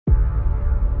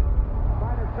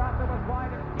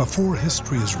Before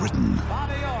history is written,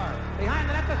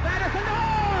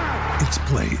 it's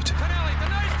played.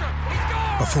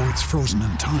 Before it's frozen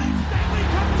in time,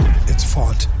 it's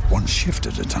fought one shift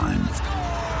at a time.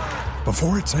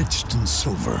 Before it's etched in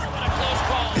silver,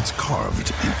 it's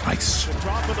carved in ice.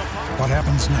 What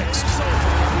happens next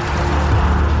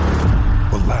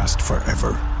will last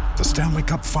forever. The Stanley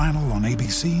Cup Final on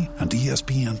ABC and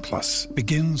ESPN Plus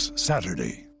begins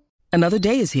Saturday. Another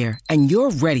day is here, and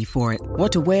you're ready for it.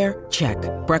 What to wear? Check.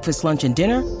 Breakfast, lunch, and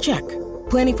dinner? Check.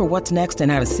 Planning for what's next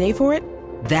and how to save for it?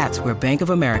 That's where Bank of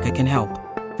America can help.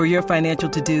 For your financial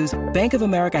to-dos, Bank of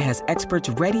America has experts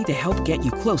ready to help get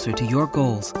you closer to your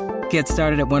goals. Get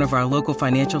started at one of our local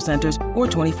financial centers or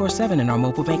 24/7 in our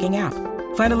mobile banking app.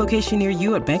 Find a location near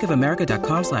you at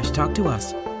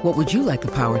bankofamerica.com/talktous. What would you like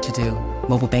the power to do?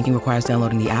 Mobile banking requires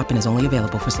downloading the app and is only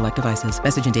available for select devices.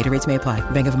 Message and data rates may apply.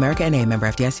 Bank of America N.A., member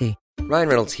FDIC. Ryan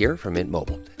Reynolds here from Mint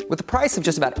Mobile. With the price of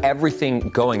just about everything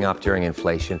going up during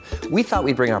inflation, we thought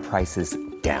we'd bring our prices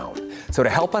down. So to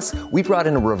help us, we brought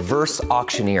in a reverse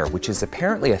auctioneer, which is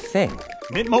apparently a thing.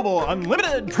 Mint Mobile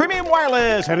Unlimited Premium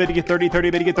Wireless. How to get 30,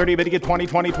 30, bit to get 30, bit to get 20,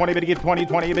 20, 20, bit to get 20,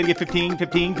 20, bit to get 15,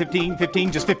 15, 15,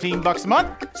 15, just $15 a month?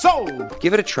 Sold!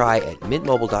 Give it a try at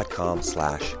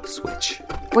mintmobile.com/switch.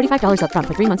 $45 up front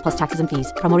for 3 months plus taxes and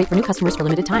fees. Promo rate for new customers for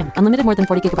limited time. Unlimited more than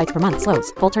 40 gigabytes per month.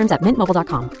 Slows full terms at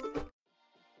mintmobile.com.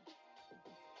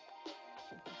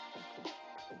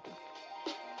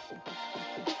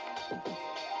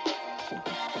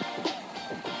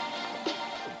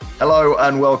 Hello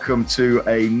and welcome to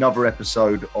another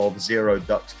episode of Zero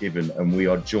Ducks Given, and we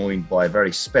are joined by a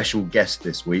very special guest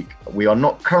this week. We are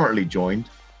not currently joined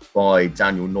by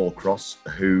Daniel Norcross,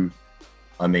 who,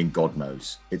 I mean, God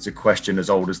knows. It's a question as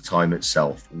old as time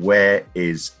itself. Where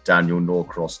is Daniel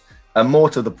Norcross? And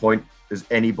more to the point, does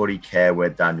anybody care where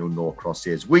Daniel Norcross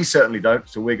is? We certainly don't,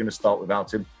 so we're going to start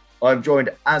without him. I'm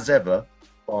joined as ever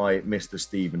by Mr.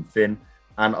 Stephen Finn.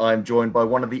 And I'm joined by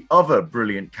one of the other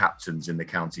brilliant captains in the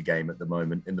county game at the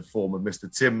moment, in the form of Mr.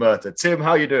 Tim Murts. Tim,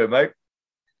 how you doing, mate?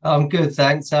 I'm good,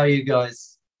 thanks. How are you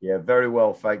guys? Yeah, very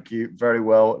well, thank you. Very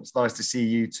well. It's nice to see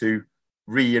you two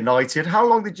reunited. How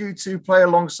long did you two play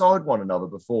alongside one another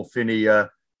before Finney got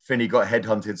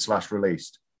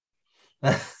headhunted/released?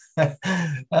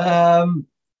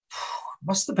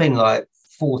 Must have been like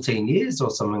 14 years or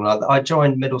something like that. I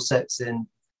joined Middlesex in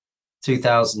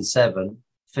 2007.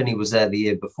 Finney was there the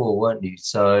year before, weren't you?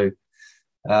 So,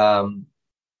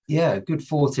 yeah, good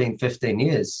 14, 15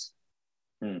 years.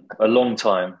 A long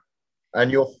time.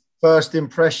 And your first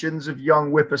impressions of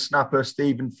young whippersnapper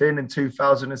Stephen Finn in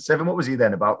 2007, what was he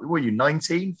then about? Were you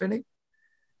 19, Finney?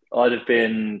 I'd have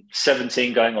been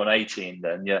 17 going on 18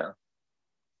 then, yeah.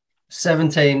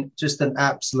 17, just an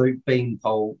absolute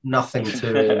beanpole, nothing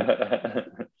to him.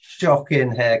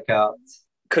 Shocking haircut.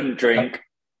 Couldn't drink.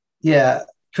 Yeah.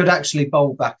 Could actually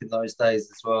bowl back in those days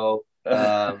as well.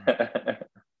 Yeah,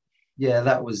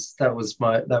 that was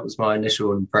my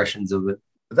initial impressions of it.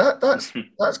 That's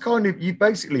kind of you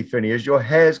basically, Finney. As your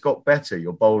hair's got better,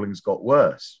 your bowling's got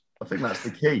worse. I think that's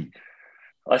the key.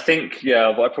 I think, yeah,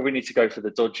 I probably need to go for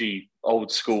the dodgy old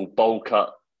school bowl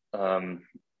cut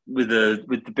with the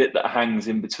bit that hangs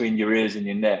in between your ears and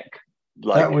your neck.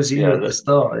 Like, that was you at the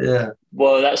start, yeah.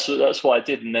 Well, that's what I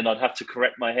did, and then I'd have to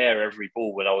correct my hair every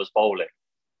ball when I was bowling.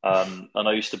 And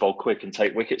I used to bowl quick and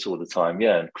take wickets all the time.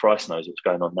 Yeah, and Christ knows what's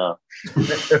going on now.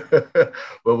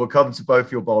 Well, we'll come to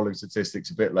both your bowling statistics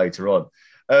a bit later on.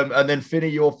 And then, Finney,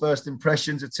 your first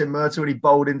impressions of Tim Murts when he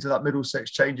bowled into that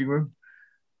Middlesex changing room?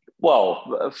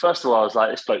 Well, first of all, I was like,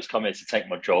 this bloke's come here to take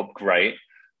my job. Great.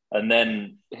 And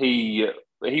then he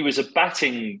was a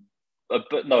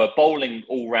bowling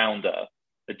all-rounder,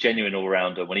 a genuine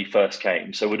all-rounder when he first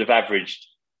came. So would have averaged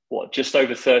just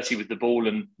over 30 with the ball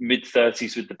and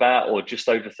mid-30s with the bat, or just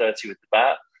over 30 with the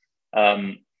bat.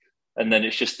 And then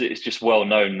it's just well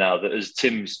known now that as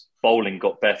Tim's bowling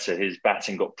got better, his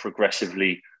batting got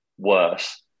progressively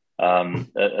worse. And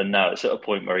now it's at a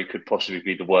point where he could possibly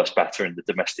be the worst batter in the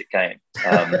domestic game.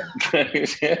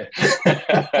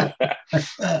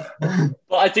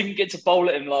 But I didn't get to bowl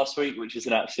at him last week, which is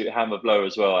an absolute hammer blow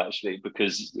as well, actually,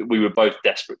 because we were both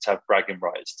desperate to have bragging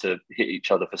rights to hit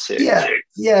each other for six.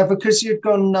 Yeah, because you'd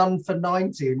gone none for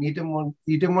 90 and you didn't want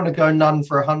to go none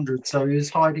for 100, so he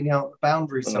was hiding out the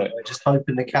boundary somewhere, just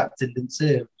hoping the captain didn't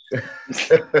see him.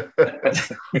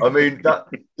 I mean,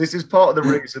 this is part of the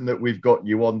reason that we've got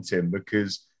you on, Tim,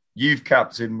 because you've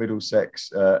captained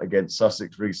Middlesex against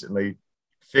Sussex recently.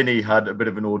 Finney had a bit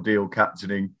of an ordeal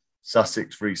captaining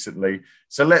Sussex recently.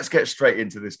 So let's get straight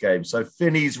into this game. So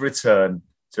Finney's return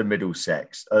to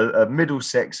Middlesex, a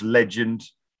Middlesex legend,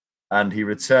 and he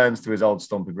returns to his old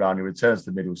stomping ground. He returns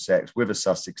to Middlesex with a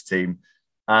Sussex team,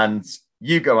 and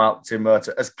you go out, Tim Murts,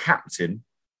 as captain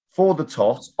for the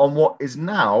toss on what is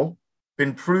now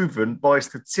been proven by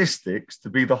statistics to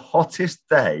be the hottest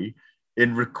day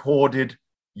in recorded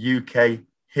UK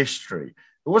history.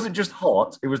 It wasn't just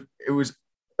hot; it was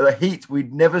a heat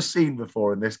we'd never seen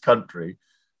before in this country.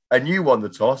 And you won the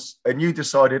toss, and you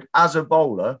decided as a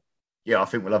bowler, yeah, I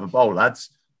think we'll have a bowl, lads.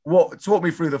 Talk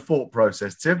me through the thought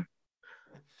process, Tim.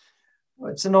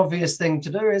 Well, it's an obvious thing to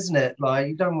do, isn't it? Like,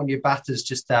 you don't want your batters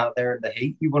just out there in the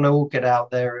heat. You want to all get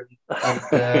out there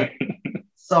and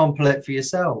sample it for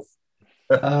yourself.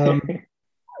 Yeah,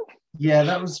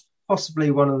 that was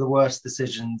possibly one of the worst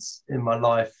decisions in my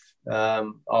life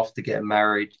after getting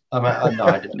married. No,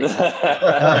 I didn't.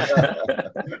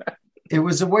 It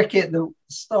was a wicket that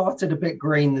started a bit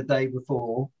green the day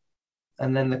before,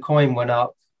 and then the coin went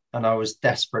up, and I was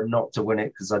desperate not to win it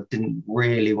because I didn't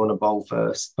really want to bowl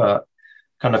first, but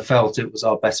kind of felt it was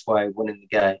our best way of winning the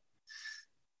game.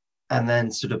 And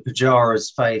then sort of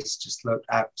Pujara's face just looked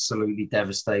absolutely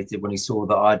devastated when he saw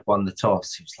that I'd won the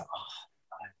toss. He was like, oh,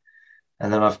 no.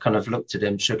 And then I've kind of looked at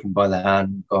him, shook him by the hand,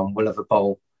 and gone, we'll have a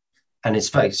bowl. And his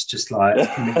face just like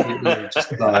immediately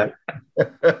just like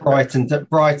brightened.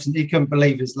 He couldn't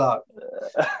believe his luck.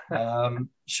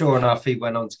 Sure enough, he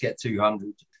went on to get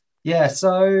 200. Yeah,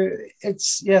 so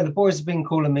the boys have been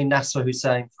calling me Nasser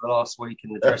Hussain for the last week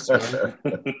in the dressing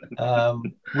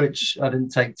room, which I didn't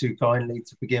take too kindly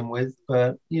to begin with.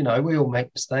 But, we all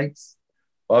make mistakes.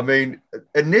 I mean,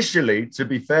 initially, to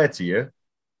be fair to you,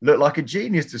 looked like a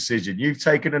genius decision. You've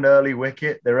taken an early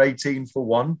wicket. They're 18 for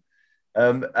 1.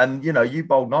 And, you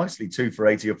bowled nicely, 2 for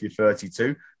 80 off your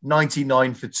 32,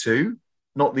 99 for 2,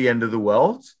 not the end of the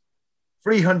world.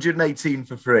 318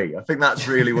 for 3. I think that's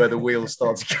really where the wheels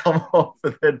start to come off,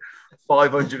 and then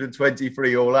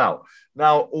 523 all out.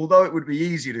 Now, although it would be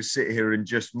easy to sit here and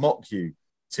just mock you,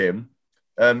 Tim,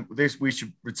 we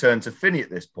should return to Finney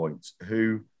at this point,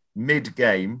 who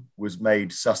mid-game was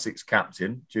made Sussex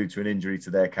captain due to an injury to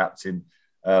their captain,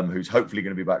 who's hopefully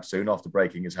going to be back soon after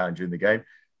breaking his hand during the game.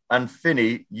 And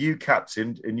Finney, you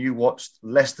captained and you watched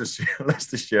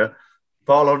Leicestershire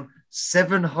bowl on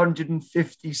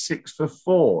 756 for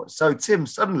 4. So, Tim,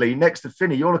 suddenly next to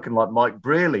Finney, you're looking like Mike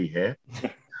Brearley here.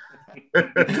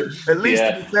 At least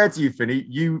to be fair to you, Finney,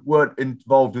 you weren't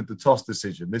involved with the toss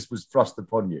decision. This was thrust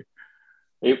upon you.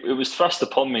 It was thrust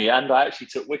upon me, and I actually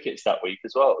took wickets that week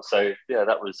as well. So, yeah,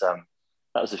 that was a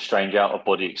strange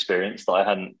out-of-body experience that I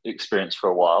hadn't experienced for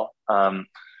a while.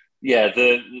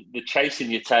 The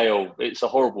chasing your tail, it's a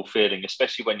horrible feeling,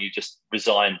 especially when you just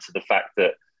resign to the fact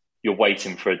that you're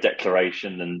waiting for a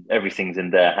declaration and everything's in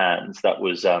their hands. That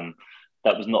was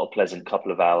not a pleasant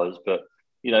couple of hours, but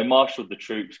marshalled the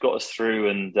troops, got us through,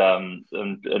 and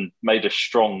made us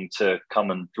strong to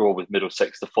come and draw with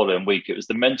Middlesex the following week. It was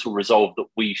the mental resolve that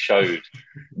we showed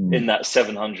in that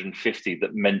 750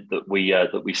 that meant that we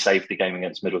saved the game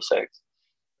against Middlesex.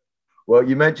 Well,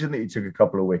 you mentioned that you took a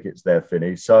couple of wickets there,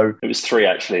 Finney. So it was 3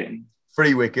 actually.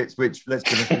 3 wickets, which let's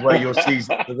give it the way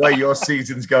your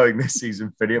season's going this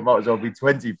season, Finney, it might as well be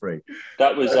 23.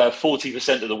 That was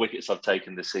 40% of the wickets I've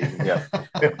taken this season. Yeah.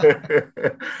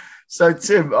 So,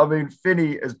 Tim, I mean,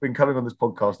 Finney has been coming on this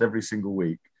podcast every single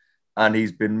week, and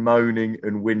he's been moaning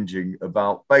and whinging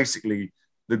about basically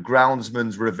the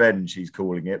groundsman's revenge, he's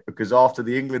calling it, because after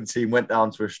the England team went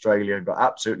down to Australia and got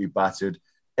absolutely battered,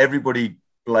 everybody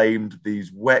blamed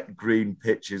these wet green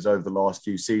pitches over the last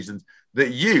few seasons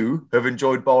that you have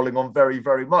enjoyed bowling on very,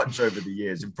 very much over the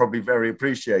years and probably very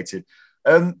appreciated.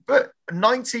 But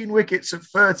 19 wickets at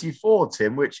 34,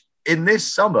 Tim, which in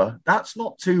this summer, that's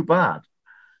not too bad.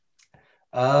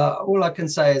 All I can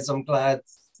say is I'm glad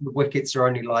the wickets are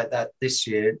only like that this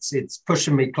year. It's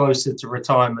pushing me closer to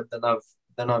retirement than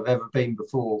I've ever been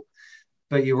before.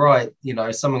 But you're right,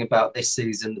 something about this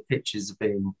season, the pitches have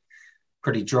been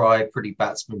pretty dry, pretty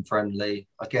batsman friendly.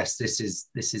 I guess this is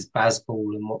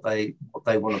baseball and what they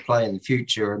want to play in the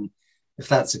future. And if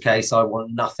that's the case, I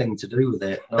want nothing to do with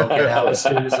it. And I'll get out as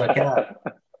soon as I can.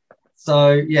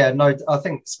 So I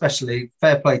think especially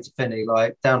fair play to Finney.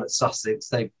 Like down at Sussex,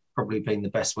 they've probably been the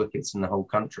best wickets in the whole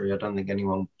country. I don't think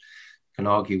anyone can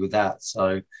argue with that.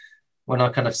 So when I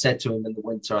kind of said to him in the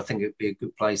winter, I think it'd be a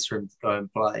good place for him to go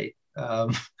and play. I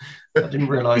didn't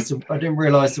realise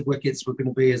the wickets were going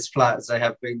to be as flat as they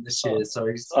have been this year. So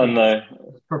he's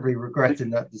probably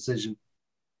regretting that decision.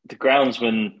 The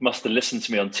groundsman must have listened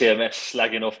to me on TMS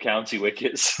slagging off county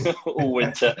wickets all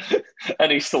winter,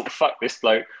 and he's thought, "Fuck this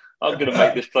bloke! I'm going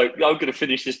to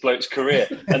finish this bloke's career."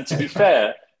 And to be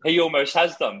fair, he almost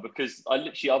has done, because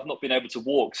I've not been able to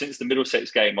walk since the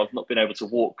Middlesex game. I've not been able to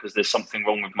walk because there's something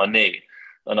wrong with my knee.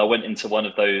 And I went into one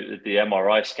of the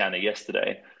MRI scanner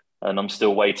yesterday, and I'm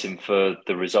still waiting for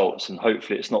the results. And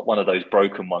hopefully it's not one of those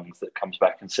broken ones that comes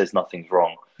back and says nothing's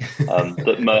wrong.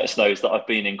 That Murts knows that I've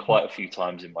been in quite a few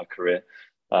times in my career.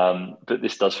 But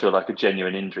this does feel like a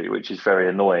genuine injury, which is very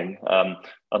annoying. And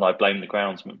I blame the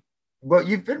groundsman. Well,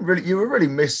 you were really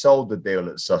missold the deal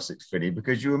at Sussex, Finney,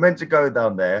 because you were meant to go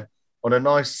down there on a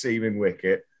nice seaming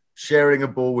wicket, sharing a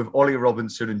ball with Ollie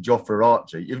Robinson and Jofra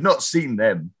Archie. You've not seen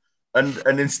them.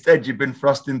 And instead, you've been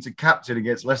thrust into captain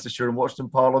against Leicestershire and watched them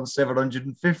pile on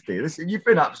 750. You've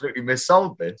been absolutely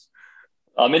missold this.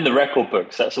 I'm in the record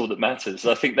books. That's all that matters.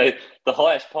 I think the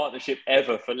highest partnership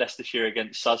ever for Leicestershire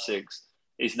against Sussex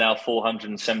is now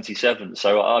 477.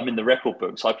 So I'm in the record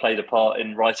books. I played a part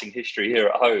in writing history here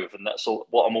at Hove, and that's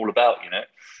what I'm all about, you know.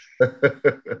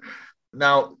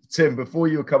 Now, Tim, before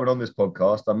you were coming on this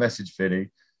podcast, I messaged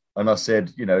Finney and I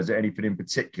said, is there anything in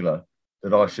particular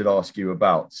that I should ask you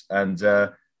about? And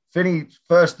Finney,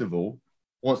 first of all,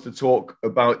 wants to talk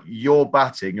about your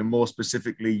batting, and more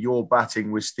specifically, your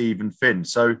batting with Stephen Finn.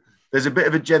 So there's a bit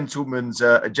of a gentleman's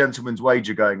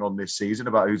wager going on this season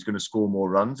about who's going to score more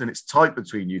runs, and it's tight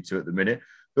between you two at the minute.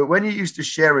 But when you used to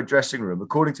share a dressing room,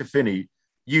 according to Finney,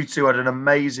 you two had an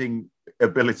amazing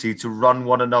ability to run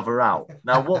one another out.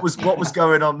 Now, what was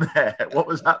going on there? What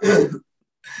was happening?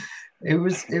 It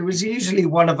was usually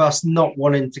one of us not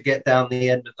wanting to get down the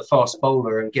end of the fast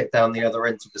bowler and get down the other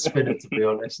end of the spinner, to be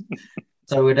honest.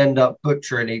 So we'd end up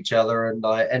butchering each other and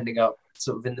ending up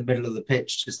sort of in the middle of the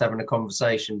pitch, just having a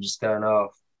conversation, just going,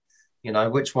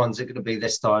 which one's it going to be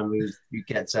this time? Who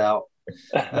gets out?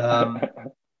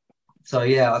 So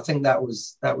yeah, I think that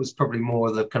was probably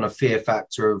more the kind of fear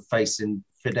factor of facing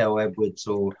Fidel Edwards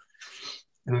or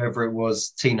whoever it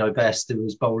was, Tino Best, who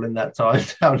was bowling that time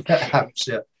down at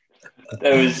Hampshire.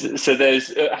 There's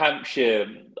at Hampshire,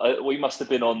 we must have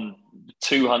been on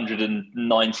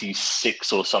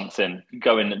 296 or something,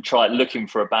 going and looking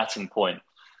for a batting point.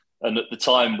 And at the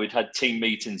time, we'd had team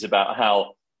meetings about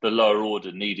how the lower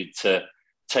order needed to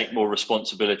take more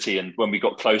responsibility. And when we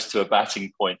got close to a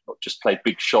batting point, not just play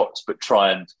big shots, but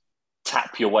try and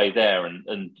tap your way there and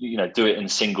do it in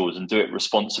singles and do it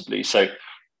responsibly. So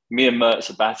me and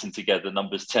Murts are batting together,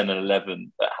 numbers 10 and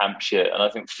 11 at Hampshire. And I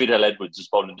think Fidel Edwards is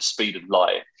bowling the speed of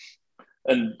light.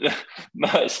 And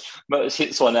Murts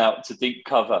hits one out to deep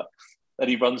cover. And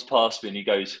he runs past me and he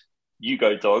goes, "You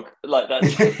go, dog." Like that.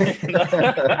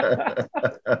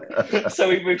 So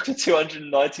we moved to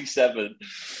 297.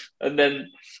 And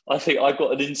then I think I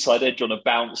got an inside edge on a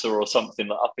bouncer or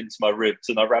something up into my ribs.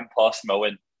 And I ran past him. I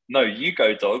went, "No, you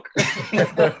go, dog."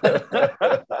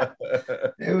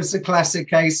 It was a classic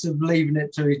case of leaving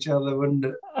it to each other, wasn't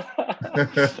it?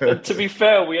 And to be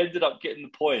fair, we ended up getting the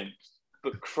point.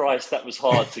 But Christ, that was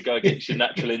hard to go against your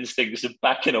natural instincts of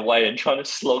backing away and trying to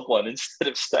slog one instead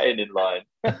of staying in line.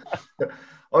 I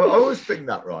always think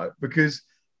that, right? Because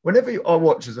whenever I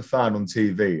watch as a fan on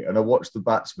TV and I watch the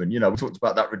batsmen, we talked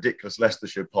about that ridiculous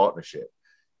Leicestershire partnership.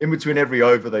 In between every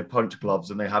over, they punch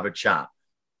gloves and they have a chat.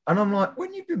 And I'm like,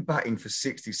 when you've been batting for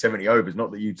 60, 70 overs,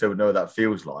 not that you two know what that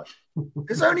feels like,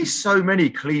 there's only so many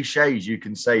cliches you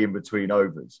can say in between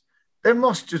overs. There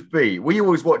must just be. We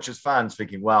always watch as fans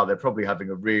thinking, wow, they're probably having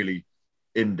a really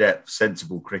in-depth,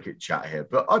 sensible cricket chat here.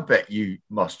 But I bet you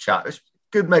must chat. It's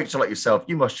good mates like yourself.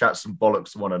 You must chat some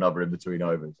bollocks to one another in between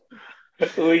overs.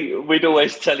 We'd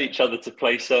always tell each other to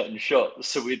play certain shots.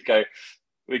 So we'd go,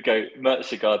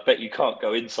 Murts, I bet you can't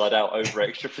go inside out over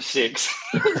extra for six.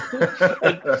 and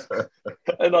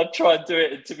I'd try and do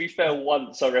it. And to be fair,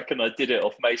 once I reckon I did it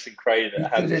off Mason Crane at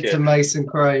Hampshire. Did it to Mason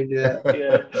Crane, yeah.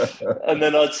 Yeah. And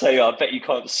then I'd say, I bet you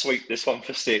can't sweep this one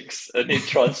for six. And he'd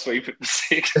try and sweep it for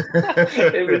six.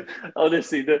 It would,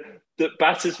 honestly, the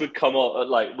batters would come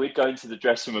on, we'd go into the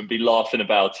dressing room and be laughing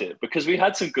about it because we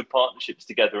had some good partnerships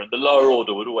together and the lower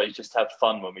order would always just have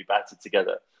fun when we batted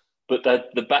together. But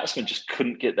the batsmen just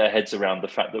couldn't get their heads around the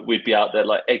fact that we'd be out there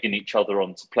egging each other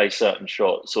on to play certain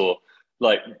shots or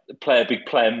play a big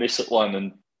play and miss at one.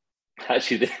 And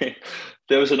actually,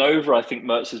 there was an over, I think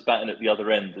Murts was batting at the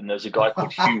other end, and there was a guy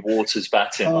called Hugh Waters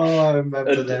batting. Oh, I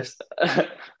remember this.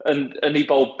 And he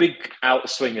bowled big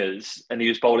outswingers, and he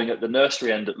was bowling at the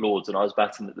nursery end at Lords, and I was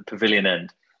batting at the pavilion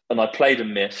end. And I played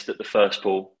and missed at the first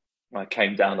ball. I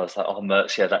came down, I was like, "Oh,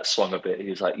 Murts, yeah, that swung a bit." He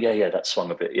was like, yeah, that swung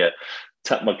a bit, yeah.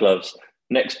 Tapped my gloves.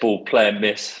 Next ball, play and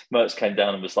miss. Murts came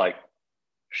down and was like,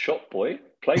 "Shot, boy.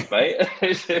 Played, mate."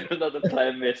 Another play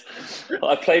and miss.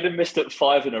 I played and missed at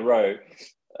 5 in a row.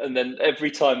 And then every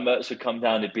time Murts would come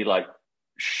down, he'd be like,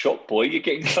 shot boy, you're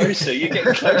getting closer, you're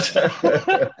getting closer.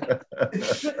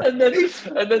 and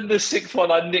then the sixth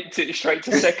one, I nicked it straight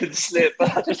to second slip.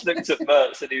 I just looked at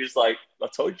Murts and he was like, I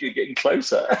told you, you're getting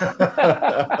closer.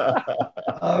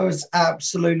 I was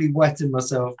absolutely wetting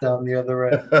myself down the other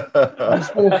end. I was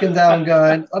walking down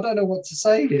going, I don't know what to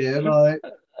say here. Like,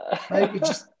 maybe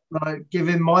just like give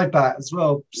him my bat as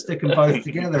well, stick them both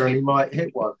together and he might hit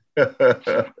one.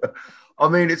 I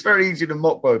mean, it's very easy to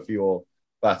mock both of your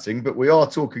batting, but we are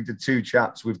talking to two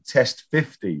chaps with test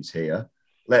 50s here.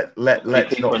 Let's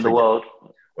not in the world.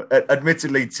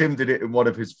 Admittedly, Tim did it in one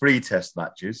of his free test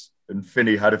matches, and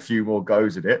Finney had a few more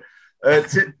goes at it.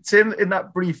 Tim, in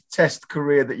that brief test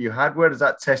career that you had, where does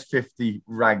that test 50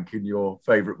 rank in your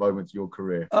favourite moments of your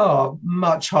career? Oh,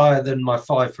 much higher than my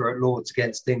fifer at Lords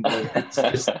against England.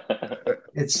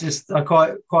 It's just I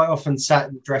quite often sat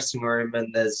in the dressing room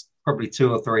and there's probably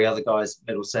two or three other guys at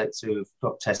Middlesex who have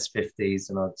got test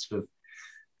 50s, and I'd sort of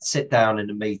sit down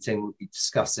in a meeting, we'd be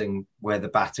discussing where the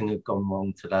batting had gone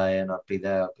wrong today, and I'd be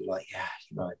there, I'd be like,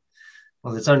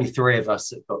 well, there's only three of us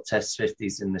that got test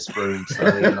 50s in this room,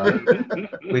 so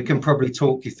we can probably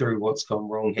talk you through what's gone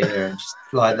wrong here. And just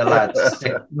like the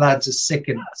lads are sick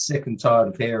and tired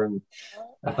of hearing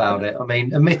about it. I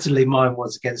mean, admittedly, mine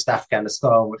was against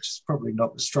Afghanistan, which is probably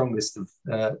not the strongest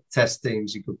of test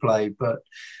teams you could play, but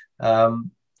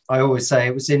I always say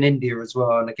it was in India as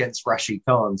well and against Rashid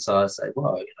Khan. So I say,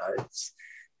 well, it's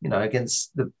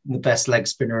against the best leg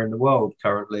spinner in the world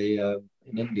currently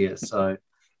in India. So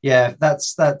yeah,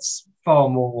 that's far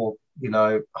more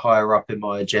higher up in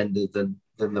my agenda than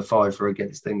the fiver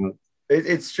against England.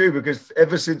 It's true, because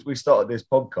ever since we started this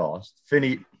podcast,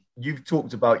 Finney, you've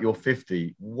talked about your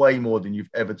 50 way more than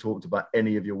you've ever talked about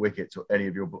any of your wickets or any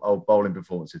of your bowling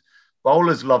performances.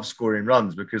 Bowlers love scoring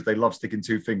runs because they love sticking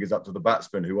two fingers up to the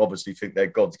batsman, who obviously think they're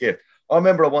God's gift. I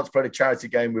remember I once played a charity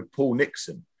game with Paul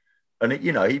Nixon, and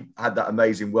he had that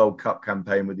amazing World Cup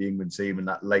campaign with the England team and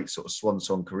that late sort of swan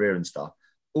song career and stuff.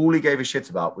 All he gave a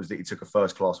shit about was that he took a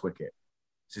first-class wicket.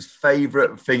 It's his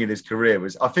favourite thing in his career.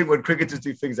 Was, I think, when cricketers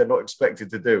do things they're not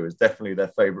expected to do, is definitely their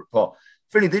favourite part.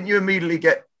 Finney, didn't you immediately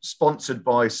get sponsored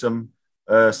by some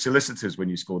solicitors when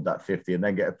you scored that 50 and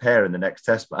then get a pair in the next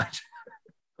test match?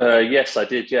 Yes, I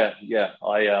did. Yeah.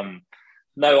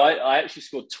 I actually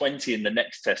scored 20 in the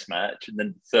next test match, and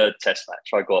then the third test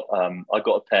match I got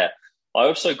a pair. I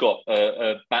also got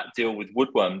a bat deal with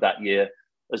Woodworm that year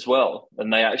as well,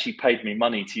 and they actually paid me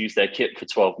money to use their kit for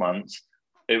 12 months.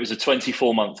 It was a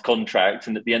 24-month contract,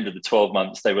 and at the end of the 12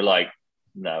 months, they were like,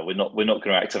 "No, we're not going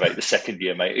to activate the second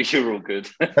year, mate. You're all good."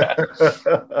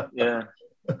 Yeah.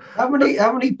 How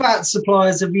many bat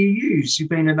suppliers have you used? You've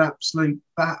been an absolute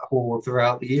bat whore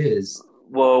throughout the years.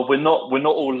 Well, we're not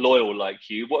all loyal like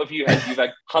you. What have you had? You've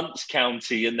had Hunts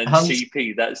County and then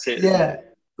CP. That's it. Yeah,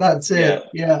 that's it.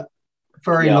 Yeah.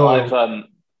 Very loyal.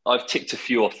 I've ticked a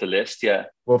few off the list. Yeah.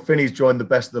 Well, Finney's joined the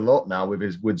best of the lot now with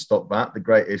his Woodstock bat, the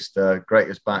greatest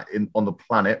bat on the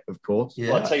planet, of course.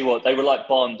 Yeah. Well, I tell you what, they were like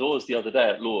barn doors the other day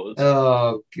at Lords.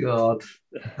 Oh God,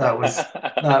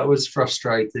 that was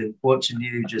frustrating watching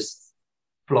you just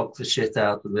block the shit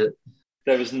out of it.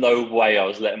 There was no way I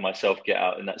was letting myself get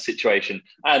out in that situation.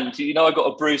 And I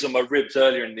got a bruise on my ribs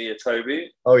earlier in the year,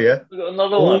 Toby. Oh yeah, we got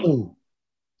another one.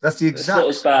 That's the exact.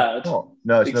 It's not as bad. Oh,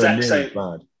 no, it's not near as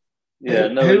bad. Yeah,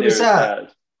 who was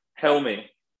that? Helmy.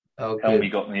 Oh, Helmy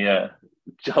got me. Yeah.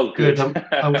 Oh, good.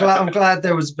 I'm glad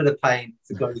there was a bit of pain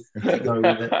to go with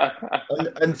it.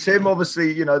 And Tim,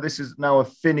 obviously, this is now a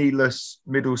Finney-less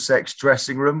Middlesex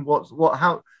dressing room.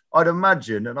 How? I'd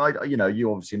imagine, and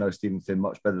you obviously know Stephen Finn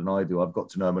much better than I do. I've got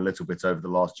to know him a little bit over the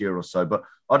last year or so, but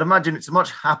I'd imagine it's a much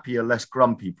happier, less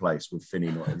grumpy place with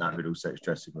Finney not in that Middlesex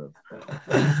dressing room.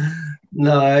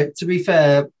 No, to be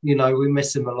fair, we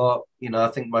miss him a lot. I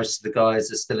think most of the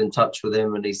guys are still in touch with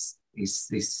him, and he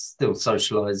still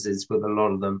socialises with a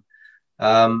lot of them.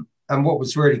 And what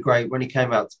was really great when he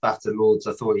came out to bat at Lords,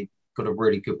 I thought he got a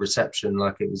really good reception.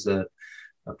 Like, it was a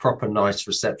proper nice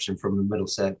reception from the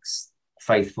Middlesex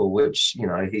faithful, which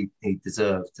he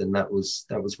deserved, and that was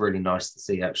really nice to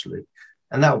see, actually.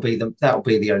 And that'll be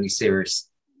the only serious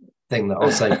thing that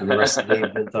I'll say for the rest of the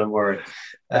evening. Don't worry.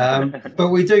 But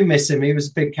we do miss him. He was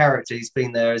a big character. He's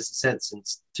been there, as I said,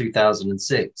 since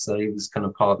 2006. So he was kind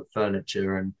of part of the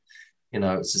furniture, and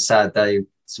it's a sad day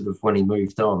sort of when he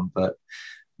moved on. But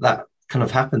that kind of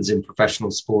happens in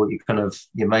professional sport.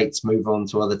 Your mates move on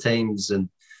to other teams, and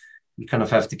you kind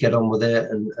of have to get on with it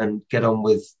and get on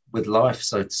with life,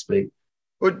 so to speak.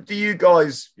 Well, do you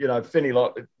guys, Finney,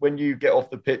 like when you get off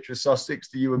the pitch with Sussex,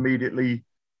 do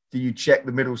you check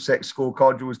the Middlesex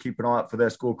scorecard? Do you always keep an eye out for their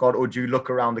scorecard, or do you look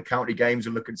around the county games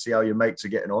and look and see how your mates are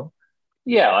getting on?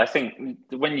 Yeah, I think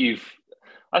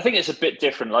I think it's a bit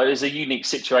different. Like, it's a unique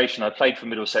situation. I played for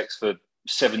Middlesex for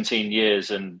 17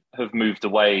 years and have moved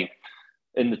away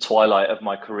in the twilight of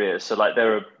my career. So like,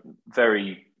 there are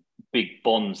very big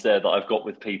bonds there that I've got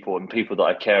with people and people that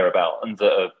I care about and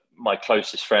that are my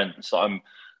closest friends. So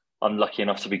I'm lucky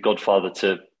enough to be godfather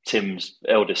to Tim's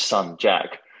eldest son,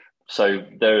 Jack. So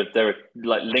there are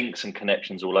like links and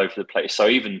connections all over the place. So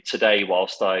even today,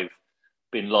 whilst I've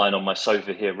been lying on my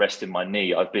sofa here resting my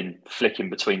knee, I've been flicking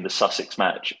between the Sussex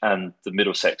match and the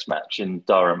Middlesex match in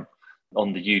Durham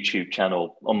on the YouTube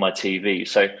channel on my TV.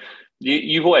 So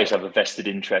you've always have a vested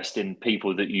interest in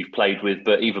people that you've played with,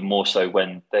 but even more so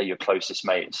when they're your closest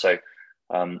mates. So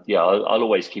I'll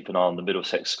always keep an eye on the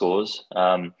Middlesex scores.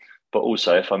 But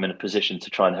also, if I'm in a position to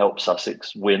try and help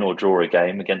Sussex win or draw a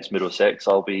game against Middlesex,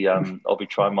 I'll be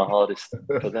trying my hardest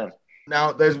for them.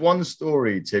 Now, there's one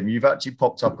story, Tim. You've actually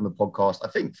popped up on the podcast. I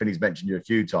think Finney's mentioned you a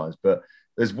few times, but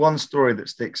there's one story that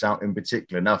sticks out in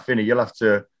particular. Now, Finney, you'll have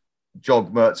to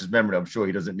jog Murts' memory. I'm sure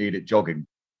he doesn't need it jogging.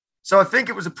 So I think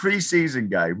it was a pre-season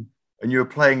game, and you were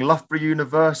playing Loughborough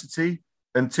University,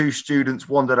 and two students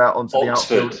wandered out onto the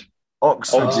outfield.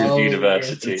 Oxford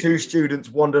University. Two students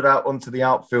wandered out onto the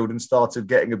outfield and started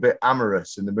getting a bit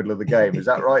amorous in the middle of the game. Is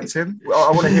that right, Tim? I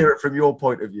want to hear it from your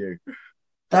point of view.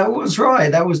 That was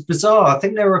right. That was bizarre. I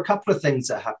think there were a couple of things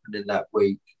that happened in that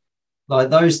week.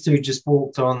 Like, those two just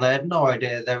walked on. They had no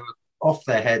idea. They were off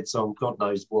their heads on God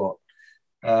knows what.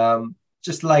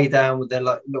 Just lay down with their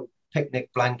little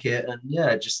picnic blanket and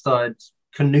just started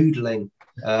canoodling,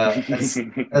 as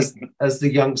the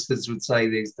youngsters would say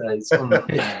these days, on the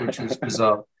pitch, which was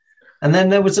bizarre. And then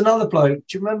there was another bloke.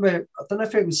 Do you remember? I don't know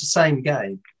if it was the same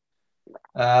game.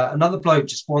 Another bloke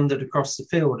just wandered across the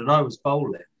field, and I was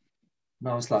bowling. And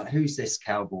I was like, "Who's this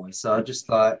cowboy?" So I was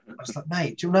like,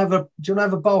 "Mate, do you want to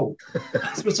have a bowl?"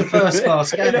 This was a first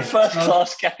class game. In a first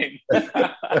class game.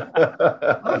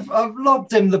 I've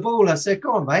lobbed him the ball. I said,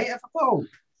 "Go on, mate, have a bowl."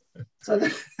 So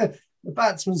the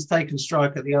batsman's taken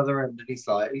strike at the other end, and he's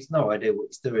no idea what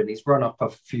he's doing. He's run up a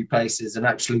few paces and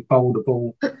actually bowled a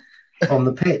ball on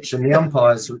the pitch. And the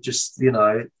umpires were just,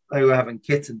 they were having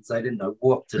kittens. They didn't know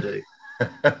what to do.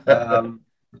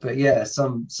 But yeah,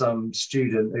 some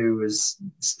student who was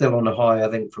still on a high, I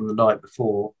think, from the night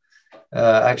before,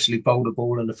 actually bowled a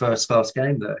ball in a first-class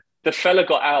game there. The fella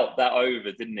got out that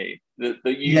over, didn't he? You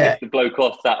hit the bloke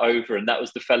off that over, and that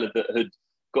was the fella that had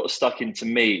got stuck into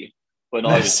me when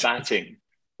I was batting.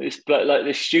 This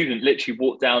student literally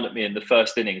walked down at me in the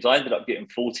first innings. I ended up getting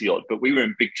 40 odd, but we were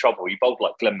in big trouble. He bowled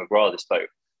like Glenn McGrath, this bloke.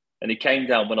 And he came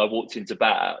down when I walked into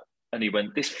bat, and he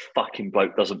went, "This fucking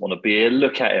bloke doesn't want to be here.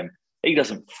 Look at him. He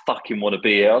doesn't fucking want to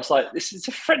be here." I was like, this is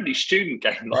a friendly student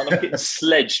game. Like, I'm getting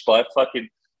sledged by a fucking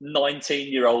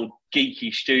 19-year-old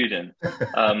geeky student.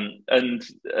 And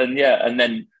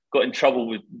then got in trouble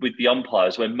with the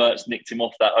umpires when Murts nicked him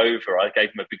off that over. I gave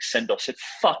him a big send-off, said,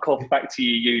 "Fuck off back to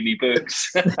your uni books."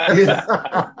 And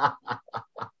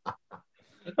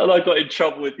I got in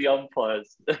trouble with the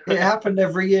umpires. It happened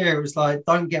every year. It was like,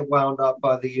 don't get wound up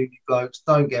by the uni blokes,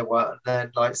 don't get wound. And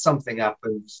then something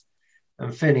happens,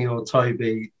 and Finney or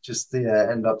Toby just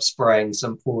end up spraying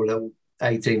some poor little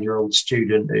 18-year-old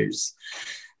student who's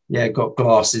got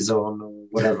glasses on or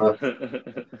whatever.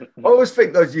 I always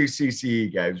think those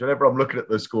UCCE games, whenever I'm looking at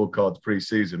the scorecards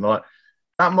pre-season,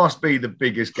 that must be the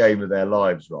biggest game of their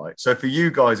lives, right? So for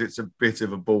you guys, it's a bit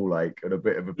of a ball ache and a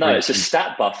bit of a... No, it's a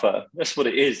stat buffer. That's what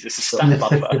it is. It's a stat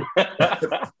buffer.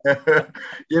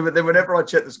 Yeah, but then whenever I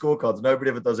check the scorecards, nobody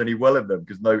ever does any well in them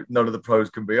because none of the pros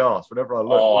can be asked. Whenever I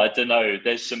look... Oh, I don't know.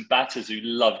 There's some batters who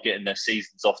love getting their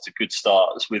seasons off to good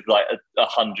starts with like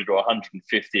 100 or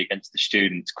 150 against the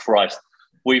students. Christ,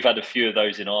 we've had a few of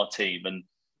those in our team. And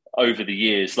over the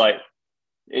years,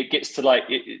 it gets to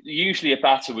usually a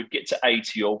batter would get to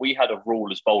 80, or we had a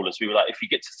rule as bowlers. We were like, if you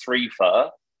get to 3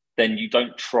 for, then you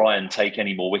don't try and take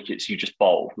any more wickets. You just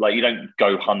bowl. Like, you don't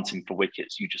go hunting for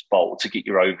wickets. You just bowl to get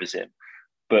your overs in.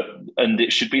 And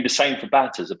it should be the same for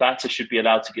batters. A batter should be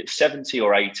allowed to get 70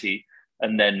 or 80,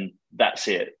 and then that's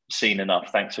it. Seen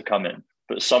enough. Thanks for coming.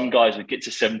 But some guys would get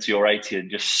to 70 or 80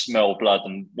 and just smell blood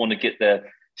and want to get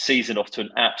their season off to an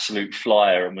absolute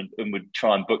flyer and would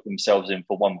try and book themselves in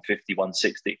for 150,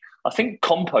 160. I think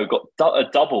Compo got a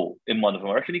double in one of them.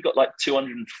 I reckon he got like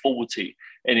 240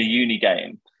 in a uni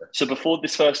game. So before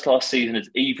this first class season has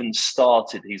even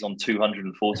started, he's on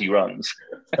 240 runs.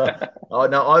 Now,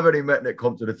 I've only met Nick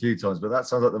Compton a few times, but that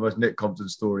sounds like the most Nick Compton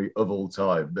story of all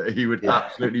time, that he would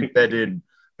absolutely bed in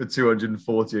for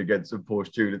 240 against a poor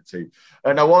student team.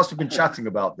 Now, whilst we've been chatting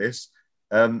about this,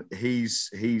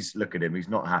 he's look at him. He's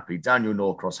not happy. Daniel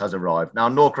Norcross has arrived. Now,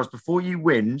 Norcross, before you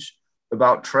whinge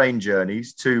about train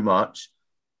journeys too much.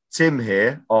 Tim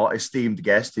here, our esteemed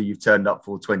guest, who you've turned up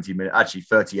for 20 minutes, actually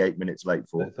 38 minutes late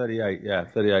for. 38, yeah,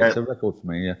 38. It's a record for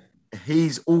me, yeah.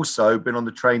 He's also been on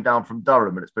the train down from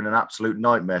Durham, and it's been an absolute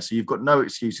nightmare. So you've got no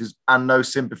excuses and no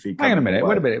sympathy. Hang on a minute,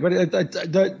 wait a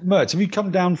minute. Murts, have you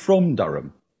come down from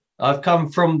Durham? I've come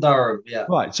from Durham, yeah.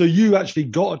 Right, so you actually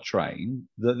got a train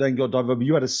that then got diverted.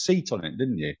 You had a seat on it,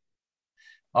 didn't you?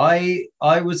 I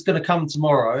was going to come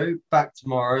back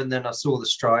tomorrow, and then I saw the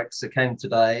strikes. I came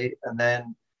today, and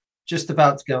then just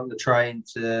about to go on the train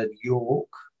to York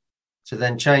to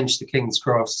then change to King's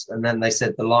Cross, and then they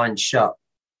said the line shut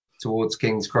towards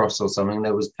King's Cross or something.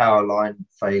 There was power line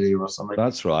failure or something.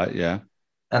 That's right, yeah.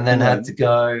 And then had to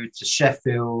go to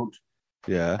Sheffield.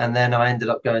 Yeah. And then I ended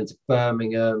up going to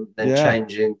Birmingham, then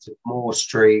changing to Moore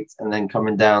Street, and then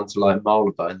coming down to like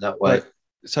Marylebone that way.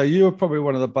 So you were probably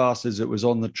one of the bastards that was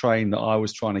on the train that I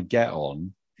was trying to get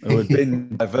on, who had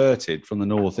been diverted from the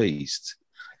northeast.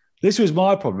 This was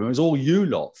my problem. It was all you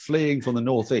lot fleeing from the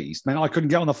northeast. Man, I couldn't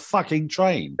get on the fucking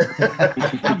train.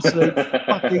 Absolute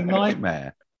fucking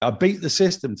nightmare. I beat the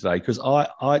system today because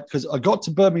I got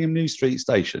to Birmingham New Street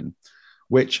Station,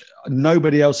 which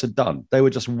nobody else had done. They were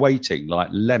just waiting like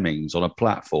lemmings on a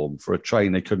platform for a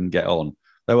train they couldn't get on.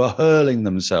 They were hurling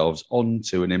themselves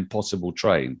onto an impossible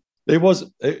train. It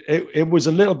was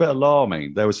a little bit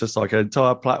alarming. There was just like an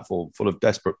entire platform full of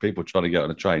desperate people trying to get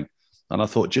on a train. And I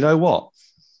thought, do you know what?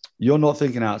 You're not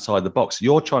thinking outside the box.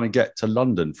 You're trying to get to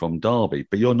London from Derby,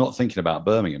 but you're not thinking about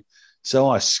Birmingham. So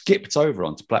I skipped over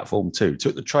onto platform 2,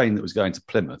 took the train that was going to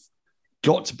Plymouth,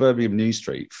 got to Birmingham New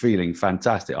Street feeling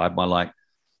fantastic. I had my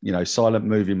silent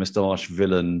movie moustache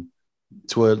villain,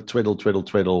 twiddle, twiddle,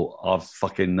 twiddle. I've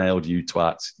fucking nailed you,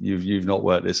 twat. You've not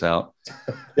worked this out.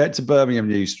 Get to Birmingham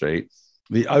New Street.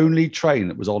 The only train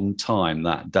that was on time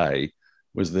that day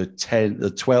was the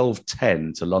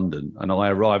 12:10 to London, and I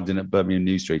arrived in at Birmingham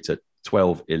New Street at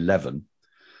 12:11.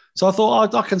 So I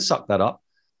thought I can suck that up.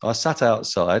 I sat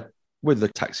outside with the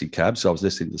taxi cab, so I was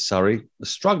listening to Surrey,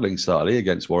 struggling slightly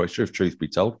against Warwickshire, if truth be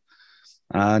told,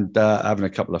 and having a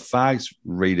couple of fags,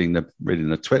 reading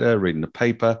the Twitter, reading the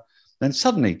paper. Then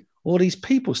suddenly, all these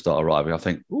people start arriving. I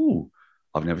think, ooh,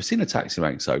 I've never seen a taxi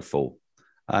rank so full.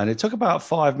 And it took about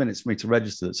 5 minutes for me to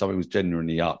register that something was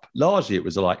genuinely up. Largely, it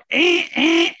was like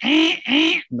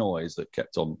noise that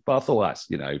kept on. But I thought that's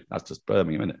just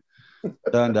Birmingham, isn't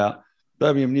it? Turned out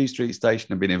Birmingham New Street Station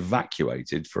had been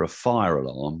evacuated for a fire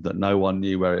alarm that no one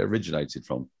knew where it originated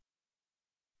from.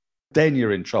 Then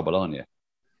you're in trouble, aren't you?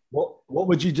 What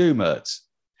would you do, Murts?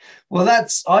 Well,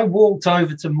 I walked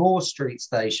over to Moore Street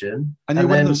Station. And you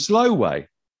went the slow way.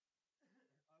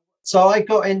 So I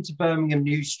got into Birmingham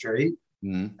New Street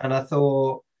and I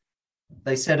thought,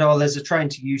 they said, there's a train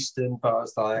to Euston, but I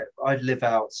was like, I live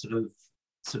out sort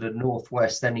of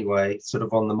northwest anyway, sort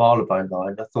of on the Marylebone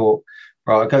line. I thought,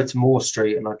 right, I'll go to Moore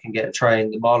Street and I can get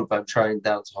the Marylebone train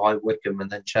down to High Wycombe and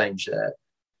then change there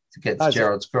to get to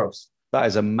Gerrard's Cross. That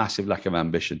is a massive lack of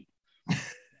ambition.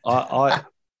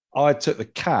 I took a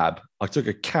cab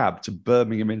to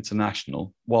Birmingham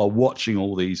International while watching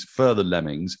all these further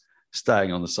lemmings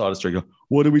staying on the side of the street. Go,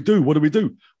 what do we do? What do we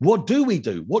do? What do we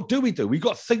do? What do we do? We've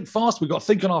got to think fast. We've got to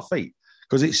think on our feet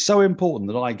because it's so important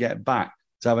that I get back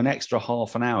to have an extra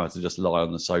half an hour to just lie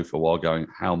on the sofa while going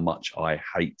how much I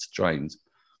hate trains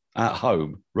at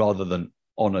home rather than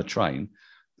on a train.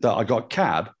 That I got a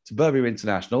cab to Birmingham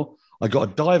International. I got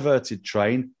a diverted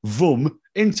train, vroom,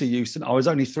 into Euston. I was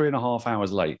only 3.5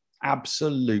 hours late.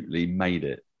 Absolutely made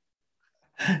it.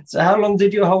 So how long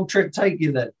did your whole trip take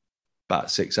you then? About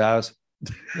 6 hours.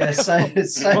 Yeah,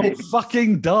 From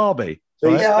fucking Derby.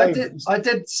 Right? Yeah, I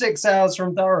did 6 hours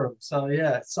from Durham. So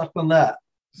yeah, suck on that.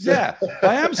 Yeah,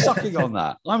 I am sucking on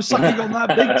that. I'm sucking on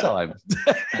that big time.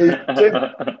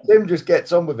 Tim just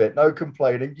gets on with it, no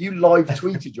complaining. You live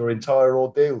tweeted your entire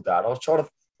ordeal, Dan. I was trying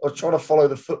to follow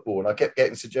the football, and I kept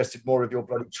getting suggested more of your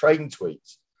bloody train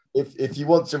tweets. If you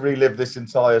want to relive this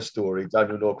entire story,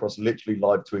 Daniel Norcross literally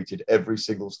live tweeted every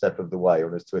single step of the way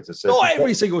on his Twitter. So not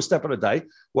every single step of the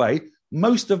way.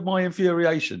 Most of my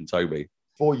infuriation, Toby.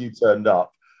 Before you turned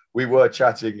up, we were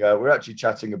chatting. We're actually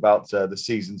chatting about the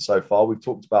season so far. We've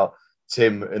talked about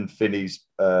Tim and Finney's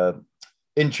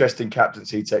interesting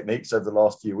captaincy techniques over the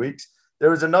last few weeks.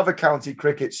 There is another county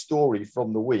cricket story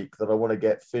from the week that I want to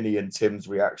get Finney and Tim's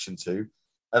reaction to,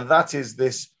 and that is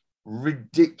this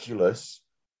ridiculous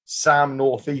Sam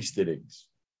Northeast innings.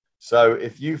 So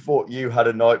if you thought you had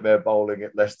a nightmare bowling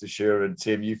at Leicestershire and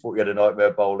Tim, you thought you had a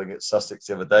nightmare bowling at Sussex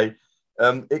the other day,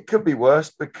 it could be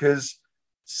worse because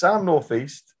Sam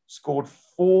Northeast scored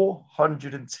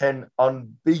 410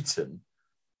 unbeaten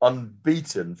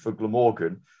for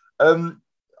Glamorgan.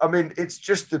 I mean, it's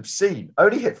just obscene.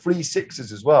 Only hit 3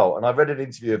 sixes as well. And I read an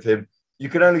interview of him. You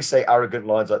can only say arrogant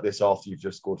lines like this after you've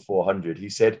just scored 400. He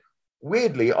said,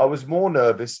 weirdly, I was more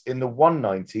nervous in the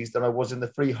 190s than I was in the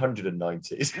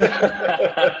 390s.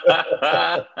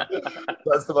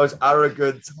 That's the most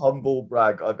arrogant, humble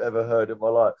brag I've ever heard in my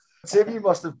life. Tim, you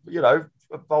must have,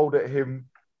 bowled at him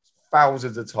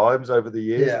thousands of times over the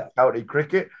years, county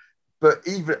cricket. But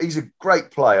he's a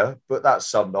great player, but that's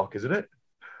some knock, isn't it?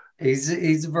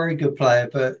 He's a very good player,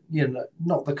 but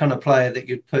not the kind of player that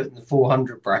you'd put in the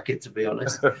 400 bracket, to be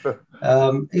honest.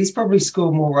 He's probably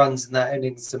scored more runs in that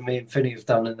innings than me and Finney have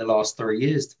done in the last 3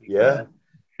 years, to be fair.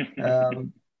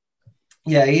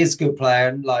 He is a good player,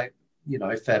 and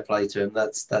fair play to him.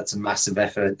 That's a massive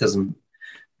effort. It doesn't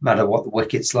matter what the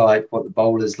wicket's like, what the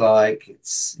bowler's like.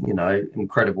 It's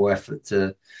incredible effort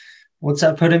to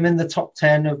put him in the top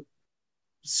 10 of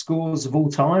scores of all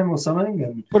time or something.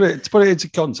 And to put it into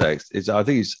context, I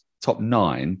think he's top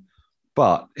 9,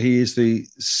 but he is the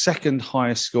second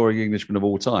highest scoring Englishman of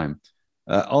all time.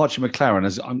 Archie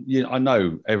McLaren, I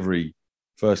know every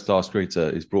first class cricketer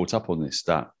is brought up on this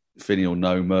stat. Finney will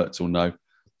know, Murts will know.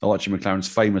 Archie McLaren's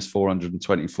famous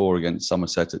 424 against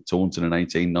Somerset at Taunton in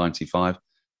 1895.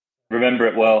 Remember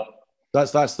it well.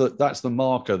 That's the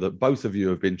marker that both of you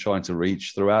have been trying to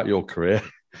reach throughout your career.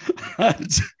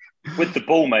 With the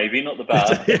ball, maybe, not the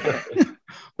bat.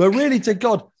 But really, to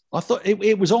God, I thought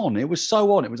it was on. It was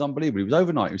so on. It was unbelievable. It was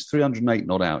overnight. It was 308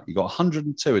 not out. You got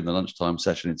 102 in the lunchtime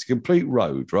session. It's a complete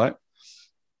road, right?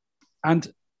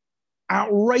 And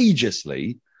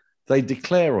outrageously, they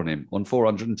declare on him on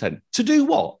 410. To do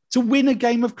what? To win a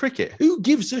game of cricket. Who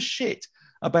gives a shit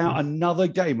about another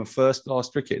game of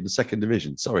first-class cricket in the second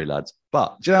division? Sorry, lads.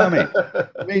 But do you know what I mean?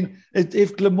 I mean,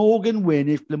 if Glamorgan win,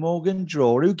 if Glamorgan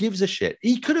draw, who gives a shit?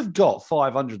 He could have got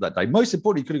 500 that day. Most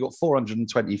importantly, he could have got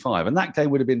 425, and that game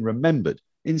would have been remembered.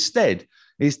 Instead,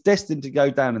 he's destined to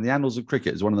go down in the annals of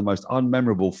cricket as one of the most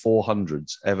unmemorable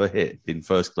 400s ever hit in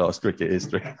first-class cricket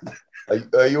history.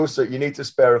 You need to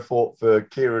spare a thought for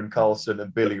Kieran Carlson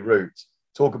and Billy Root.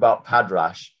 Talk about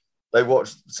Padrash. They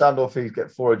watched Sandor Fees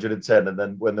get 410, and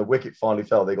then when the wicket finally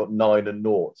fell, they got 9 and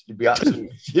 0. You'd be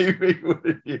absolutely fuming,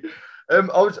 wouldn't you?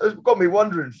 It's got me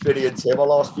wondering, Finney and Tim.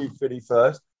 I'll ask you, Finney,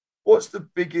 first. What's the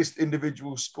biggest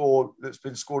individual score that's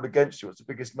been scored against you? What's the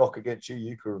biggest knock against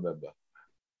you can remember?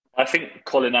 I think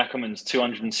Colin Ackerman's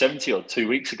 270 odd 2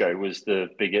 weeks ago was the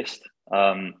biggest.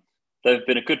 There have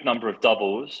been a good number of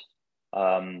doubles.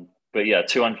 But yeah,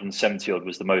 270 odd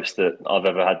was the most that I've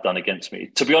ever had done against me.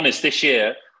 To be honest, this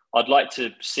year, I'd like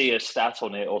to see a stat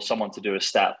on it or someone to do a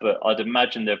stat, but I'd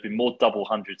imagine there have been more double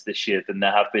hundreds this year than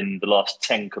there have been the last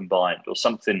 10 combined or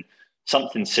something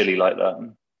silly like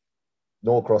that.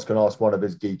 Norcross can ask one of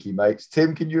his geeky mates.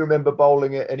 Tim, can you remember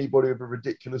bowling at anybody with a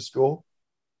ridiculous score?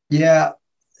 Yeah,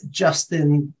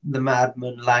 Justin the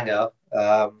Madman Langer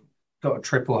got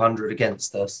a 100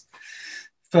 against us.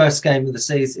 First game of the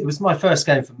season. It was my first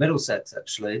game for Middlesex,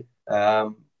 actually.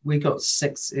 We got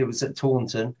 6. It was at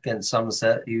Taunton against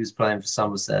Somerset. He was playing for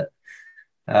Somerset.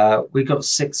 We got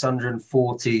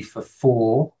 640 for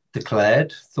 4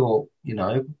 declared. Thought,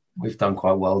 we've done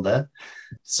quite well there.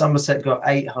 Somerset got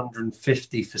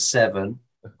 850 for 7,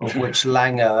 of which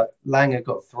Langer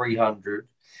got 300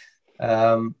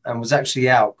 and was actually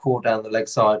out, caught down the leg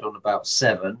side on about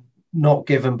 7. Not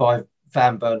given by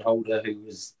Van Bernholder, who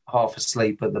was half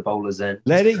asleep at the bowler's end.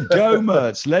 Let it go,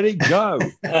 Murts. Let it go.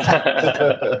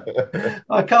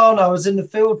 I can't. I was in the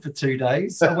field for 2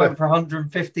 days. I went for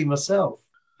 150 myself.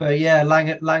 But yeah,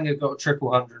 Langer got a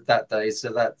 100 that day.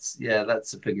 So that's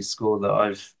the biggest score that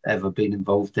I've ever been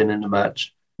involved in a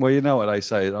match. Well, you know what they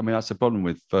say. I mean, that's the problem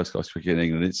with first-class cricket in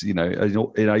England. It's,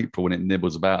 in April when it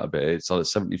nibbles about a bit, it's like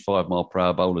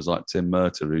 75-mile-per-hour bowlers like Tim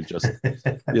Murter who just,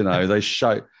 they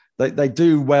show... They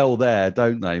do well there,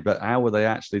 don't they? But how were they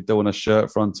actually doing a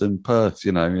shirt front in Perth,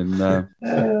 in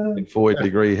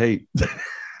 40-degree heat?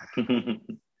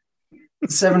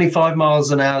 75 miles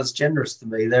an hour is generous to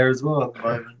me there as well at the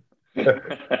moment.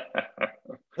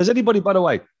 Has anybody, by the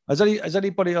way, has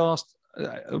anybody asked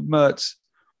Murts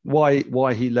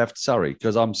why he left Surrey?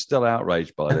 Because I'm still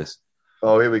outraged by this.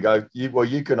 Oh, here we go.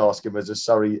 You can ask him as a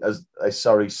Surrey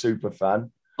super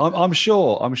fan. I'm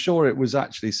sure it was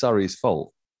actually Surrey's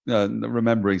fault.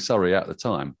 Remembering Surrey at the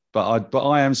time, but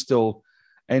I am still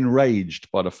enraged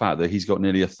by the fact that he's got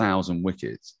nearly 1,000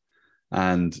 wickets,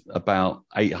 and about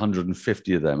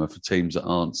 850 of them are for teams that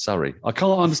aren't Surrey. I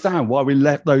can't understand why we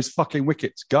let those fucking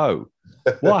wickets go.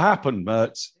 What happened,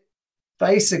 Murts?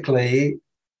 Basically,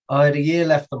 I had a year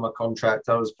left on my contract.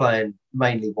 I was playing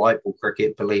mainly white ball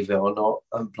cricket, believe it or not.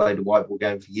 I haven't played a white ball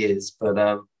game for years, but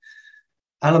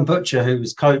Alan Butcher, who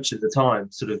was coach at the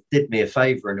time, sort of did me a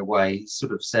favour in a way. He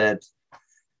sort of said,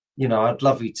 I'd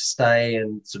love you to stay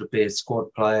and sort of be a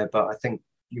squad player, but I think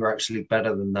you're actually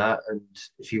better than that. And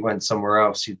if you went somewhere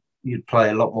else, you'd play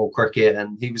a lot more cricket.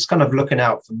 And he was kind of looking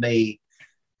out for me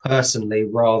personally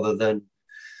rather than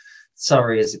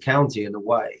Surrey as a county in a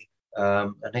way.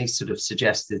 And he sort of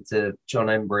suggested to John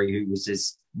Embry, who was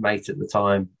his mate at the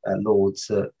time at Lords,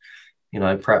 that,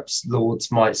 perhaps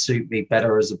Lords might suit me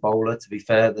better as a bowler, to be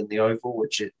fair, than the Oval,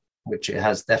 which it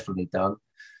has definitely done.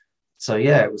 So,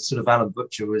 yeah, it was sort of Alan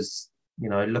Butcher was,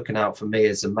 looking out for me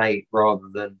as a mate rather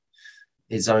than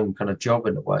his own kind of job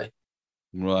in a way.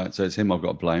 Right. So it's him I've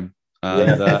got to blame.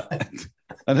 And,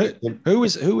 and who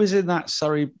was in that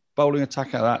Surrey bowling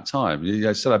attack at that time?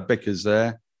 You still had Bickers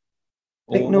there.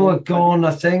 Bicknell had gone,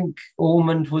 I think.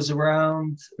 Ormond was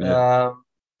around. Yeah.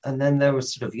 And then there were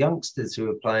sort of youngsters who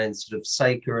were playing, sort of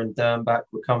Saker and Dernbach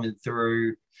were coming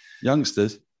through.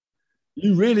 Youngsters?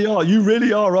 You really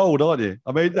are old, aren't you?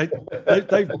 I mean,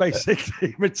 they've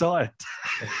basically retired.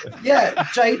 Yeah,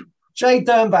 Jay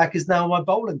Dernbach is now my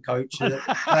bowling coach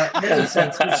at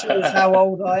Middlesex, which shows how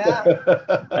old I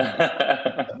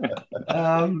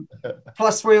am.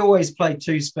 Plus, we always played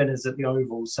two spinners at the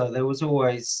Oval, so there was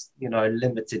always,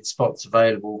 limited spots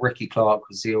available. Ricky Clark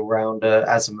was the all-rounder,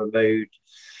 Azam Mahmood,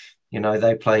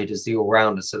 they played as the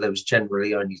all-rounder, so there was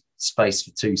generally only space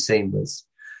for two seamers.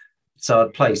 So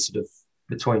I'd play sort of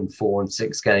between 4 and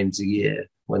 6 games a year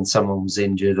when someone was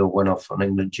injured or went off on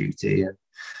England duty. And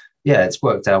yeah, it's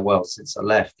worked out well since I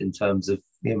left in terms of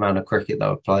the amount of cricket that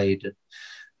I played. And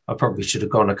I probably should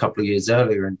have gone a couple of years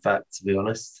earlier, in fact, to be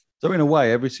honest. So in a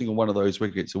way, every single one of those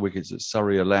wickets are wickets that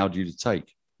Surrey allowed you to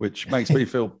take, which makes me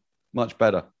feel much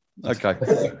better. Okay.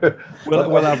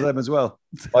 We'll have them as well.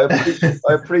 I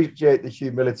appreciate the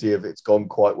humility of it's gone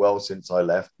quite well since I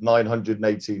left.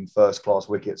 918 first-class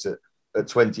wickets at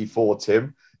 24,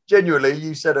 Tim. Genuinely,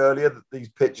 you said earlier that these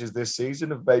pitches this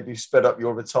season have maybe sped up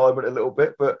your retirement a little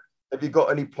bit, but have you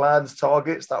got any plans,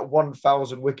 targets? That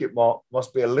 1,000 wicket mark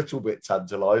must be a little bit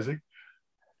tantalising.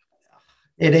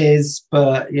 It is,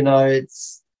 but,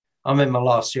 I'm in my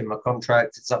last year of my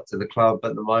contract. It's up to the club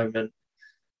at the moment.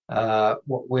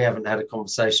 We haven't had a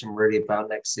conversation really about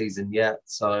next season yet.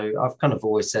 So I've kind of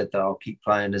always said that I'll keep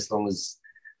playing as long as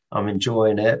I'm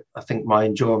enjoying it. I think my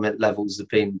enjoyment levels have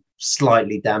been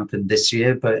slightly dampened this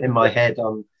year, but in my head,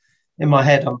 I'm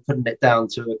putting it down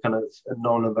to a kind of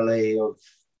anomaly of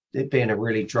it being a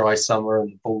really dry summer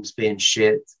and the balls being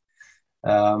shit.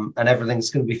 And everything's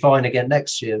going to be fine again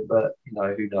next year, but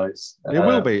who knows? It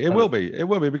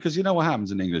will be because you know what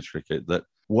happens in English cricket, that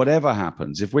whatever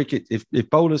happens, if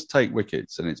bowlers take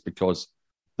wickets, and it's because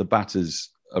the batters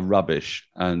are rubbish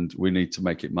and we need to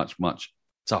make it much, much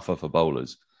tougher for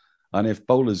bowlers. And if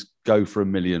bowlers go for 1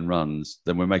 million runs,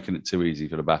 then we're making it too easy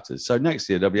for the batters. So next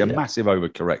year, there'll be a massive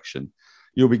overcorrection.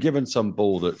 You'll be given some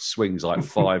ball that swings like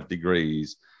 5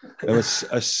 degrees. There was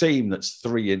a seam that's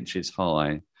 3 inches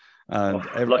high. And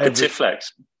a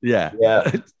Tiflex. Yeah.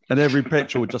 And every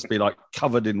pitch will just be like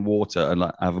covered in water and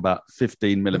like have about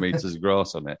 15 millimeters of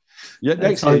grass on it. Yeah,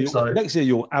 next year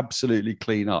you'll absolutely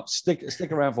clean up.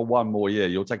 Stick around for one more year.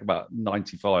 You'll take about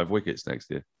 95 wickets next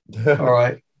year. All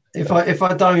right. If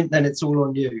I don't, then it's all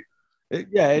on you.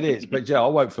 It is. But yeah, I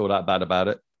won't feel that bad about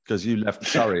it because you left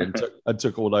Surrey and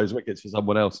took all those wickets for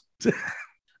someone else.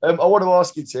 I want to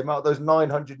ask you, Tim, out of those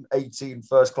 918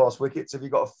 first-class wickets, have you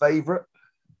got a favourite?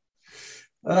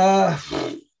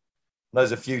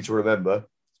 There's a few to remember.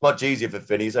 It's much easier for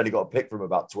Finney. He's only got to pick from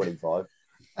about 25.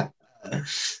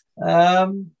 I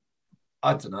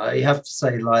don't know. You have to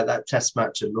say like that Test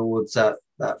match at Lords, that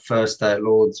first day at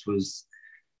Lords was,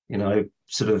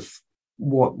 sort of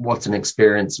what an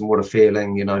experience and what a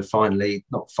feeling. Not finally,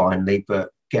 but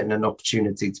getting an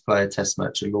opportunity to play a Test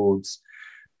match at Lords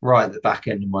right at the back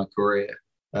end of my career,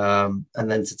 and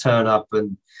then to turn up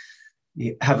and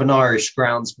you have an Irish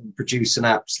groundsman produce an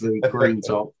absolute green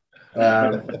top,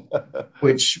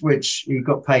 which he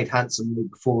got paid handsomely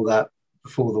before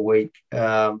the week.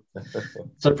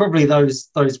 So probably those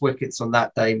wickets on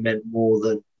that day meant more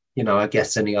than I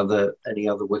guess any other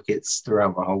wickets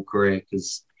throughout my whole career,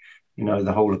 because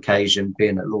the whole occasion,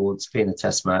 being at Lords, being a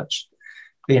Test match,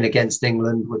 being against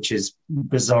England, which is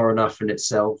bizarre enough in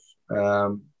itself.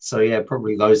 So yeah,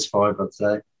 probably those 5, I'd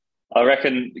say. I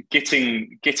reckon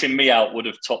getting me out would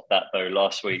have topped that though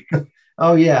last week.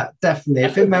 Oh yeah, definitely.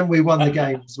 If it meant we won the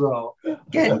game as well,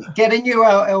 getting you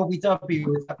out LBW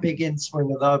with that big in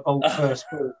swing of the old first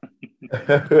ball.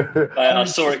 I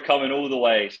saw it coming all the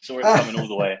way.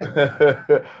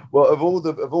 Well, of all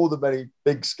the many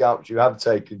big scouts you have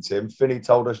taken, Tim, Finney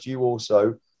told us you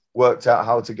also worked out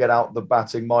how to get out the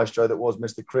batting maestro that was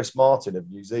Mr. Chris Martin of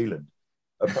New Zealand.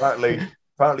 Apparently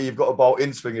you've got to bowl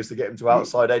in swingers to get him to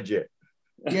outside edge it.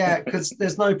 Yeah, because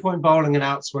there's no point bowling an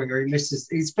outswinger. He misses.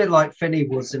 He's a bit like Finney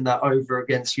was in that over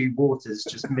against Hugh Waters,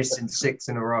 just missing 6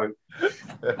 in a row.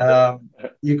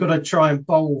 You've got to try and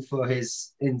bowl for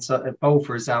his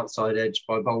outside edge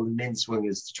by bowling in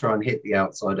swingers to try and hit the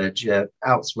outside edge. Yeah,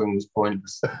 outswing was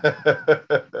pointless.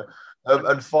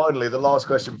 And finally, the last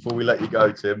question before we let you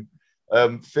go, Tim.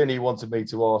 Finney wanted me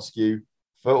to ask you,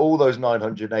 for all those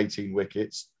 918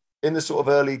 wickets, in the sort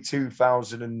of early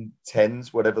 2010s,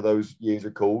 whatever those years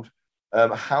are called,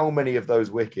 how many of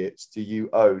those wickets do you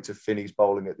owe to Finney's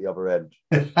bowling at the other end?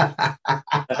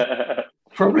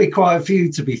 Probably quite a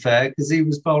few, to be fair, because he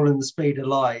was bowling the speed of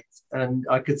light, and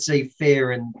I could see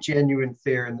genuine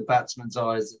fear in the batsman's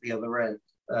eyes at the other end.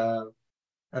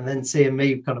 And then seeing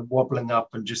me kind of wobbling up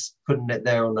and just putting it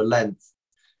there on the length.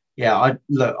 Yeah,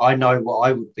 I know what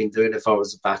I would have been doing if I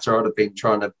was a batter. I'd have been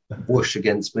trying to whoosh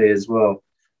against me as well.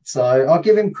 So I'll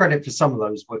give him credit for some of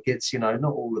those wickets, not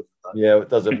all of them. Yeah, it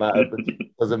doesn't matter.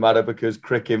 It doesn't matter because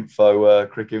Crick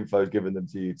Info's given them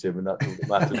to you, Tim, and that's all that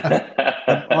matters.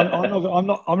 I'm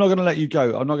not going to let you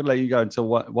go. I'm not going to let you go until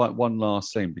one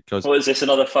last thing, because. What is this?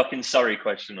 Another fucking Surrey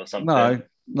question or something?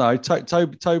 No.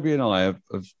 Toby and I have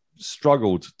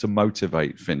struggled to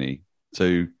motivate Finney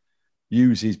to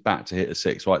use his bat to hit a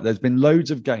 6. Right? There's been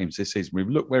loads of games this season. We've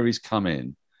looked where he's come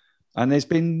in. And there's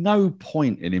been no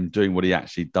point in him doing what he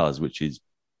actually does, which is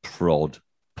prod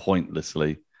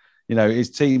pointlessly.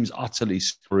 His team's utterly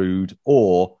screwed,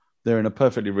 or they're in a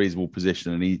perfectly reasonable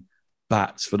position and he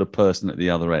bats for the person at the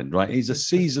other end, right? He's a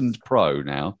seasoned pro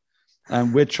now,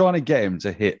 and we're trying to get him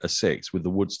to hit a 6 with the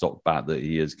Woodstock bat that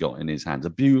he has got in his hands. A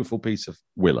beautiful piece of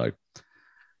willow.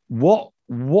 What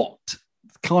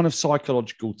kind of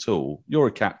psychological tool? You're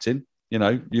a captain,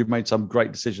 you've made some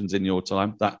great decisions in your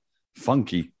time. That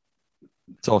funky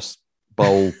toss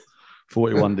bowl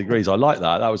 41 degrees. I like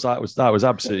that. That was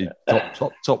absolutely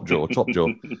top draw.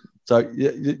 So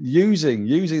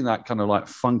using that kind of like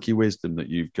funky wisdom that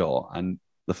you've got and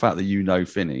the fact that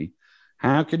Finney,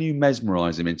 how can you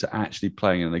mesmerize him into actually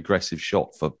playing an aggressive shot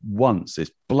for once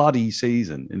this bloody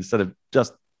season instead of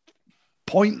just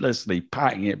pointlessly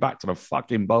patting it back to the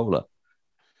fucking bowler?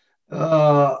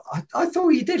 I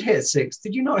thought you did hit 6.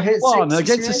 Did you not hit 6? Well,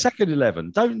 against the second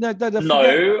 11.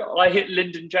 No, I hit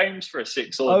Lyndon James for a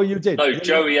 6. Or, you did? No,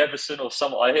 Joey Everson or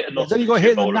something. I hit a Then you got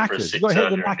hit in the knackers. You got hit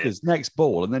in the knackers next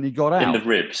ball, and then you got out. In the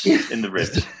ribs.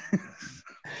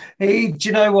 Do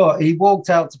you know what? He walked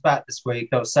out to bat this week.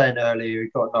 I was saying earlier, he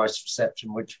got a nice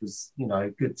reception, which was,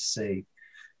 good to see.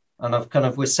 And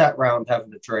we're sat round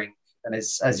having a drink, and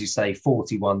it's, as you say,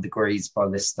 41 degrees by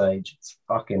this stage. It's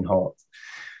fucking hot.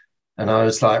 And I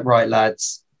was like, right,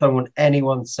 lads, don't want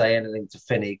anyone to say anything to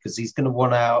Finney because he's going to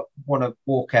want to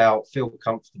walk out, feel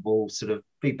comfortable, sort of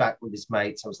be back with his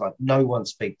mates. I was like, no one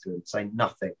speak to him, say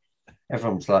nothing.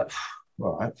 Everyone was like,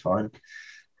 all right, fine.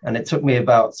 And it took me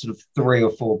about sort of 3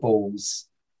 or 4 balls.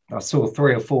 I saw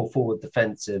 3 or 4 forward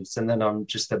defensives, and then I'm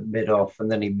just at mid-off,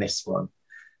 and then he missed one.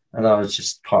 And I was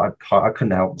just, I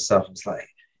couldn't help myself. I was like,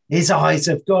 his eyes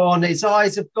have gone,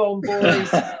 boys.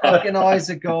 Fucking eyes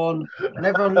are gone. And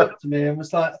everyone looked at me and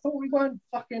was like, I thought we weren't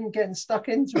fucking getting stuck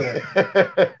into it.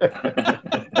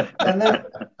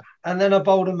 and then I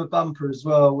bowled him a bumper as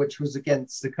well, which was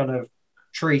against the kind of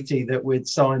treaty that we'd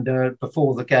signed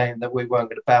before the game that we weren't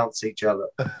going to bounce each other.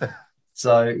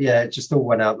 So, yeah, it just all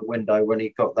went out the window when he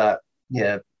got that,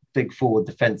 big forward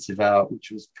defensive out,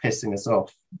 which was pissing us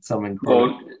off. Something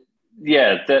well,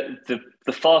 yeah,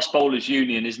 the fast bowlers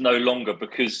union is no longer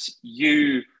because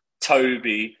you,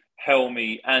 Toby,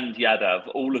 Helmy and Yadav,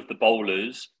 all of the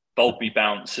bowlers bowled me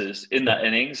bouncers in that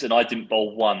innings, and I didn't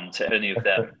bowl one to any of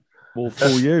them. Well, for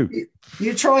you.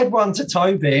 You tried one to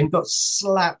Toby and got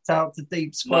slapped out to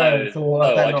deep square.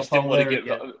 I just didn't want to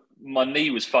get... My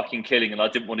knee was fucking killing and I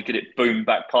didn't want to get it boom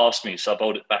back past me, so I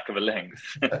bowled it back of a length.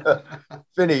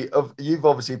 Finney, you've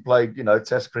obviously played,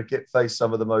 Test cricket, faced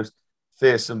some of the most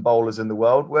fearsome bowlers in the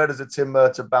world. Where does a Tim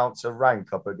Murts bouncer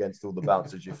rank up against all the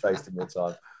bouncers you've faced in your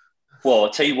time? Well,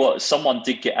 I'll tell you what, someone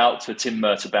did get out to a Tim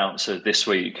Murts bouncer this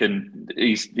week, and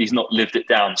he's not lived it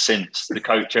down since. The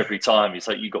coach every time, he's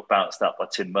like, you got bounced out by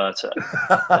Tim Murts.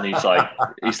 And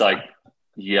he's like,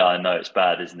 yeah, I know it's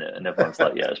bad, isn't it? And everyone's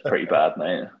like, yeah, it's pretty bad,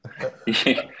 mate.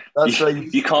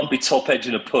 You can't be top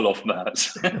edging a pull-off,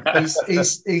 Murts.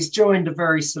 he's joined a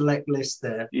very select list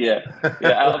there. Yeah.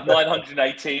 Out of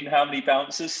 918, how many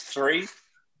bouncers? 3?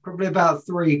 Probably about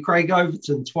 3. Craig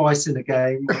Overton twice in a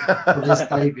game for his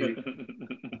debut.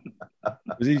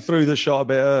 Was he threw the shot a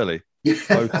bit early?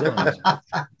 Both times.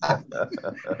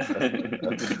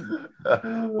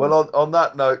 Well, on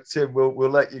that note, Tim, we'll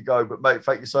let you go. But mate,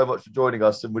 thank you so much for joining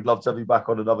us, and we'd love to have you back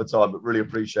on another time. But really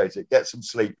appreciate it. Get some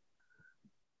sleep.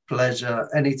 Pleasure.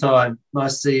 Anytime.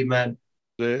 Nice to see you, man.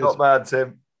 Not bad,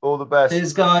 Tim. All the best.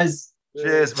 Cheers, guys.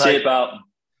 Cheers, mate. See you about.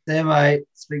 See you, mate.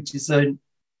 Speak to you soon.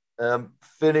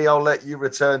 Finney, I'll let you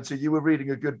return to. You were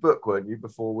reading a good book, weren't you?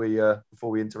 Before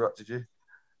we interrupted you.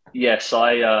 Yes,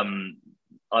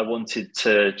 I wanted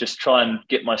to just try and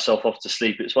get myself off to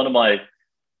sleep. It's one of my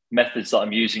methods that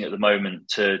I'm using at the moment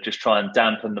to just try and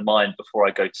dampen the mind before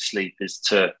I go to sleep, is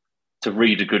to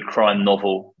read a good crime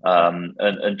novel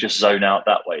and just zone out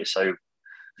that way. So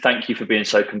thank you for being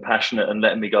so compassionate and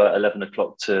letting me go at 11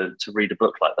 o'clock to read a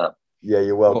book like that. Yeah,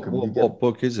 you're welcome. What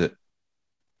book is it?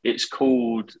 It's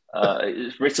called,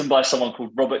 it's written by someone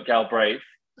called Robert Galbraith.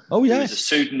 Oh, yeah. It's a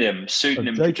pseudonym for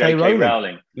J.K. J.K.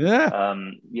 Rowling. Yeah.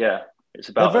 Yeah. It's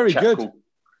about They're very good.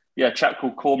 A chap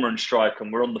called Cormoran Strike,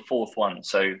 and we're on the fourth one.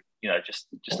 So, just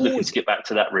looking to get back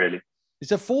to that, really. Is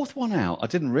there a fourth one out? I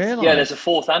didn't realise. Yeah, there's a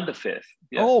fourth and a fifth.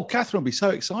 Yeah. Oh, Catherine will be so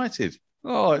excited.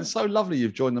 Oh, it's so lovely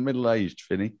you've joined the middle-aged,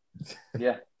 Finney.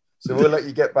 Yeah. So we'll let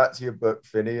you get back to your book,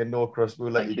 Finney, and Norcross,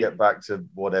 we'll let you get back to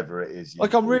whatever it is.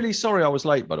 I'm really sorry I was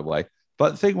late, by the way.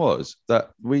 But the thing was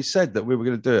that we said that we were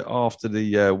going to do it after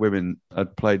the women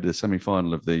had played the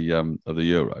semi-final of the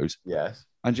Euros. Yes.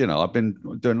 And, I've been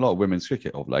doing a lot of women's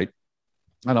cricket of late.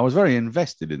 And I was very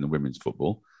invested in the women's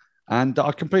football. And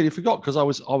I completely forgot because I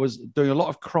was doing a lot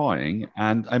of crying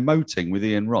and emoting with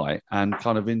Ian Wright and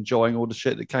kind of enjoying all the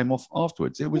shit that came off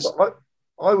afterwards. It was...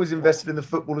 I was invested in the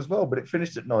football as well, but it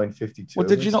finished at 9:52. Well,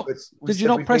 did you not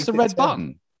press the red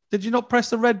button? Did you not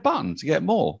press the red button to get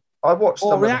more? I watched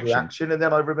some of the reaction, and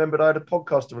then I remembered I had a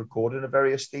podcast to record and a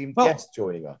very esteemed guest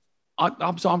joining us.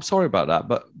 I'm sorry about that,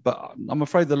 but I'm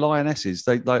afraid the Lionesses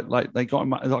they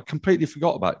got completely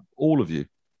forgot about all of you,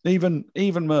 even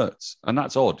Murts, and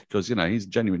that's odd because he's a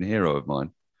genuine hero of mine,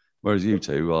 whereas you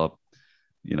two are,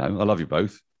 I love you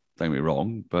both. Don't get me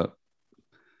wrong, but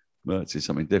Murts is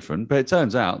something different. But it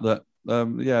turns out that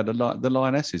the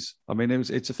Lionesses. I mean, it's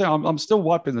a thing. I'm still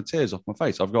wiping the tears off my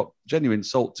face. I've got genuine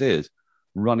salt tears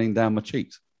running down my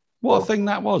cheeks. What a thing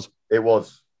that was. It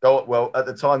was. Well, at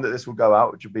the time that this will go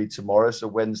out, which will be tomorrow, so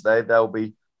Wednesday, they'll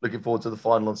be looking forward to the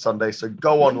final on Sunday. So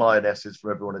go on, Lionesses,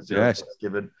 for everyone at Zero. Yes.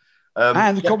 Given.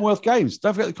 And the Commonwealth Games.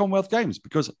 Don't forget the Commonwealth Games,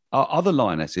 because our other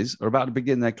Lionesses are about to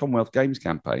begin their Commonwealth Games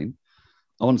campaign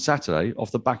on Saturday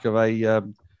off the back of a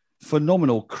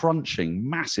phenomenal, crunching,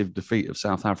 massive defeat of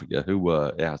South Africa, who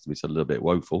were, it has to be said, a little bit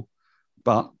woeful.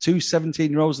 But two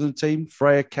 17-year-olds in the team,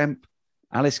 Freya Kemp,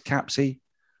 Alice Capsey,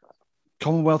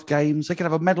 Commonwealth Games, they could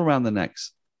have a medal around their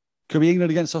necks. Could be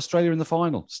England against Australia in the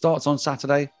final. Starts on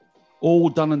Saturday, all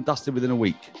done and dusted within a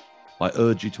week. I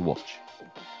urge you to watch.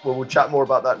 Well, we'll chat more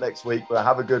about that next week, but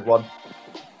have a good one.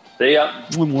 See ya.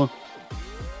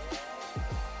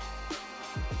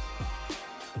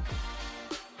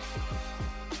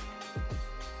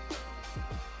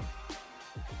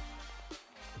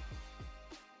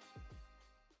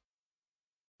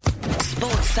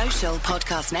 Sports Social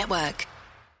Podcast Network.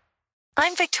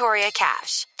 I'm Victoria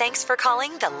Cash. Thanks for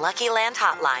calling the Lucky Land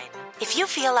Hotline. If you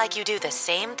feel like you do the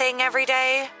same thing every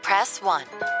day, press 1.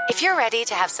 If you're ready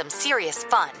to have some serious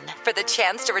fun for the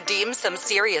chance to redeem some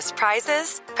serious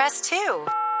prizes, press 2.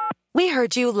 We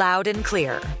heard you loud and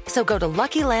clear. So go to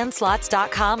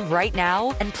LuckyLandSlots.com right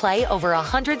now and play over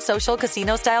 100 social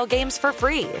casino-style games for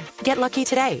free. Get lucky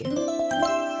today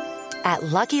at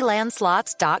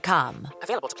LuckyLandSlots.com.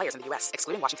 Available to players in the U.S.,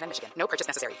 excluding Washington and Michigan. No purchase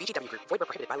necessary. VGW Group. Void where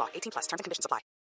prohibited by law. 18+. Terms and conditions apply.